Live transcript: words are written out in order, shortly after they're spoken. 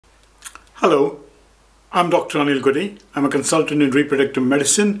Hello, I'm Dr. Anil Gudi. I'm a consultant in reproductive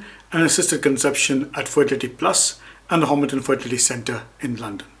medicine and assisted conception at Fertility Plus and the Homerton Fertility Center in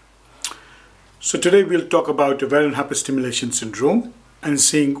London. So today we'll talk about ovarian hyperstimulation syndrome and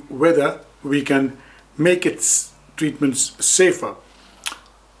seeing whether we can make its treatments safer.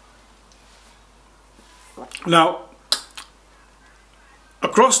 Now,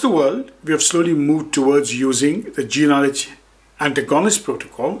 across the world, we have slowly moved towards using the GnRH antagonist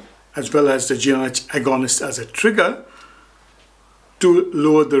protocol as well as the GnRH agonist as a trigger to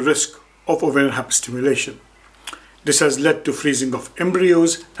lower the risk of ovarian hyperstimulation. This has led to freezing of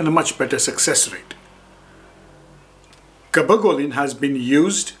embryos and a much better success rate. Cabergoline has been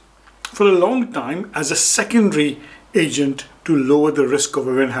used for a long time as a secondary agent to lower the risk of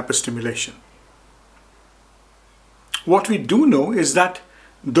ovarian hyperstimulation. What we do know is that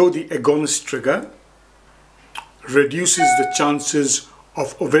though the agonist trigger reduces the chances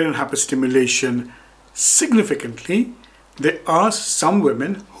of ovarian hyperstimulation significantly, there are some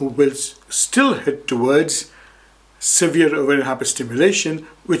women who will still head towards severe ovarian hyperstimulation,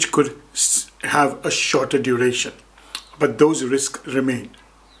 which could have a shorter duration, but those risks remain.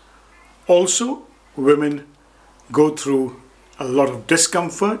 Also, women go through a lot of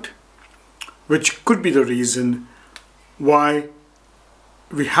discomfort, which could be the reason why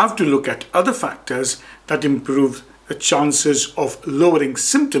we have to look at other factors that improve the chances of lowering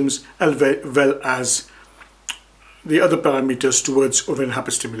symptoms as well as the other parameters towards ovarian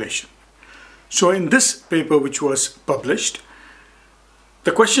hyperstimulation. So in this paper which was published,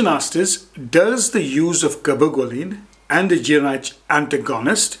 the question asked is, does the use of cabergoline and the GnRH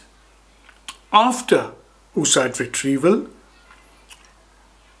antagonist after oocyte retrieval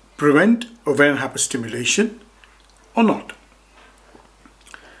prevent ovarian hyperstimulation or not?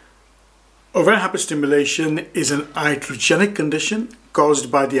 Ovarian hyperstimulation is an iatrogenic condition caused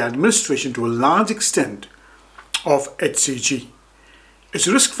by the administration to a large extent of HCG. Its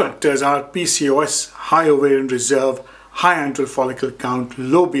risk factors are PCOS, high ovarian reserve, high antral follicle count,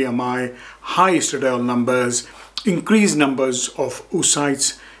 low BMI, high estradiol numbers, increased numbers of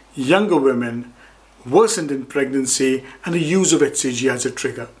oocytes, younger women, worsened in pregnancy, and the use of HCG as a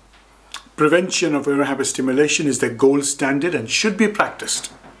trigger. Prevention of ovarian hyperstimulation is the gold standard and should be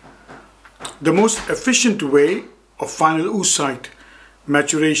practiced. The most efficient way of final oocyte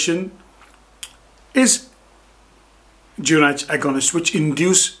maturation is GnRH agonist, which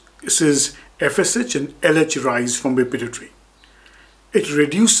induces FSH and LH rise from the pituitary. It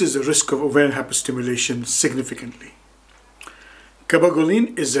reduces the risk of ovarian hyperstimulation significantly.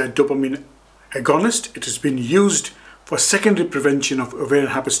 Cabergoline is a dopamine agonist. It has been used for secondary prevention of ovarian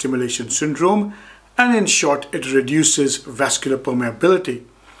hyperstimulation syndrome, and in short, it reduces vascular permeability.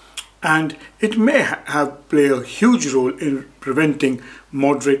 And it may play a huge role in preventing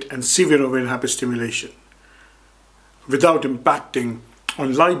moderate and severe ovarian hyperstimulation without impacting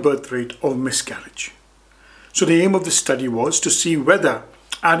on live birth rate or miscarriage. So the aim of the study was to see whether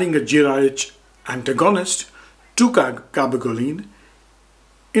adding a GnRH antagonist to cabergoline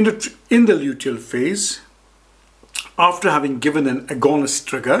in the luteal phase after having given an agonist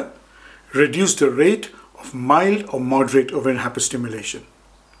trigger reduced the rate of mild or moderate ovarian hyperstimulation.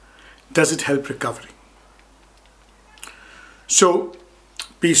 Does it help recovery? So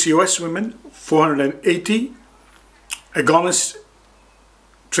PCOS women, 480 agonist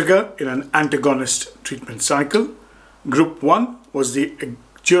trigger in an antagonist treatment cycle. Group 1 was the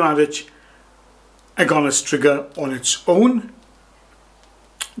GnRH agonist trigger on its own.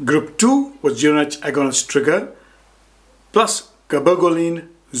 Group 2 was GnRH agonist trigger plus cabergoline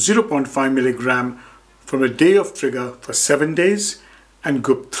 0.5 milligram from the day of trigger for 7 days. And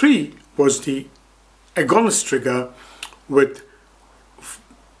group 3 was the agonist trigger with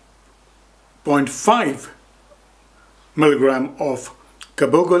 0.5 milligram of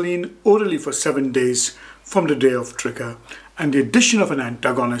cabergoline orally for 7 days from the day of trigger, and the addition of an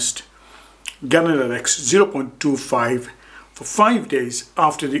antagonist, ganirelix 0.25 for 5 days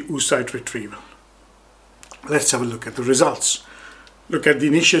after the oocyte retrieval. Let's have a look at the results. Look at the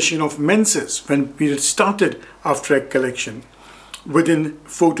initiation of menses when period started after egg collection. Within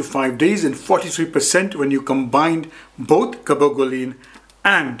 4 to 5 days and 43% when you combined both cabergoline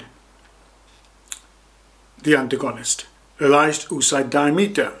and the antagonist. Realized oocyte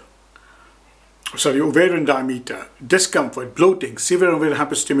diameter, ovarian diameter, discomfort, bloating, severe ovarian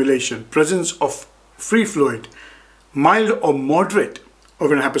hyperstimulation, presence of free fluid, mild or moderate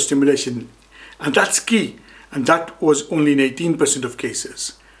ovarian hyperstimulation, and that's key, and that was only in 18% of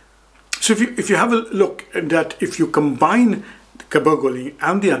cases. So if you have a look at that, if you combine cabergoline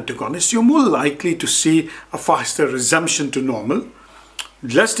and the antagonist, you're more likely to see a faster resumption to normal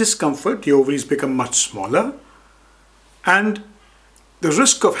less discomfort, the ovaries become much smaller, and the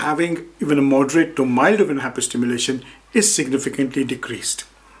risk of having even a moderate to mild ovarian hyperstimulation is significantly decreased.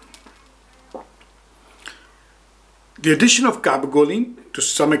 The addition of Cabergoline to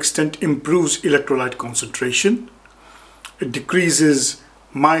some extent improves electrolyte concentration. It decreases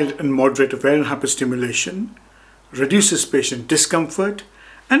mild and moderate ovarian hyperstimulation, reduces patient discomfort,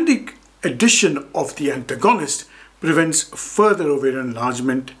 and the addition of the antagonist prevents further ovarian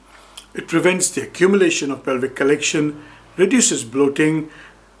enlargement. It prevents the accumulation of pelvic collection, reduces bloating,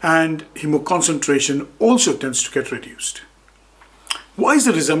 and hemoconcentration also tends to get reduced. Why is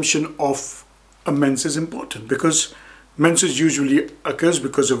the resumption of a menses important? Because menses usually occurs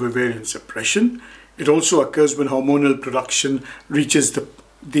because of ovarian suppression. It also occurs when hormonal production reaches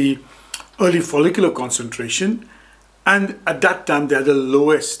the early follicular concentration, and at that time they are the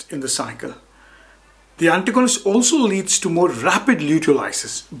lowest in the cycle. The antagonist also leads to more rapid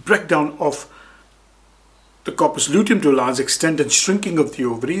luteolysis, breakdown of the corpus luteum to a large extent and shrinking of the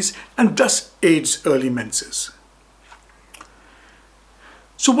ovaries, and thus aids early menses.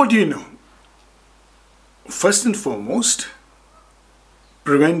 So what do you know? First and foremost,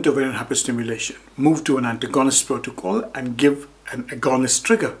 prevent ovarian hyperstimulation. Move to an antagonist protocol and give an agonist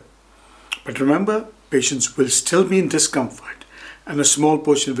trigger. But remember, patients will still be in discomfort and a small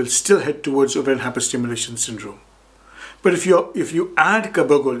portion will still head towards ovarian hyperstimulation syndrome. But if you add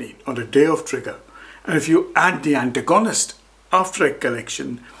Cabergoline on the day of trigger, and if you add the antagonist after egg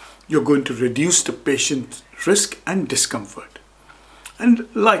collection, you're going to reduce the patient's risk and discomfort. And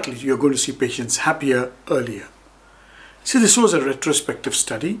likely you're going to see patients happier earlier. See, this was a retrospective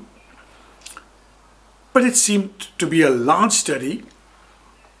study, but it seemed to be a large study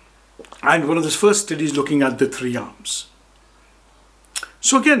and one of the first studies looking at the 3 arms.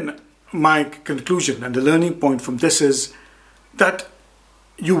 So again, my conclusion and the learning point from this is that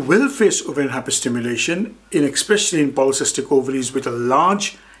you will face ovarian hyperstimulation, especially in polycystic ovaries with a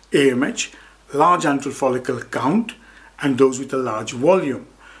large AMH, large antral follicle count, and those with a large volume.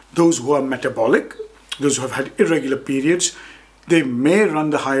 Those who are metabolic, those who have had irregular periods, they may run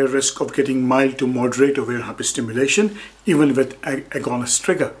the higher risk of getting mild to moderate ovarian hyperstimulation even with agonist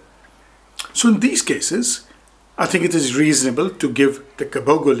trigger. So in these cases, I think it is reasonable to give the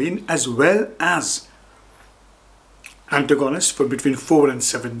Cabergoline as well as antagonist for between 4 and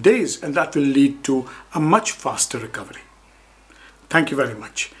 7 days, and that will lead to a much faster recovery. Thank you very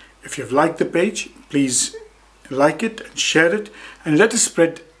much. If you've liked the page, please like it and share it, and let us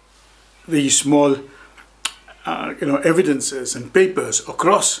spread the small evidences and papers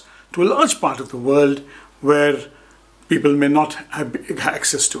across to a large part of the world where people may not have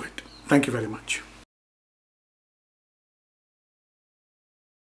access to it. Thank you very much.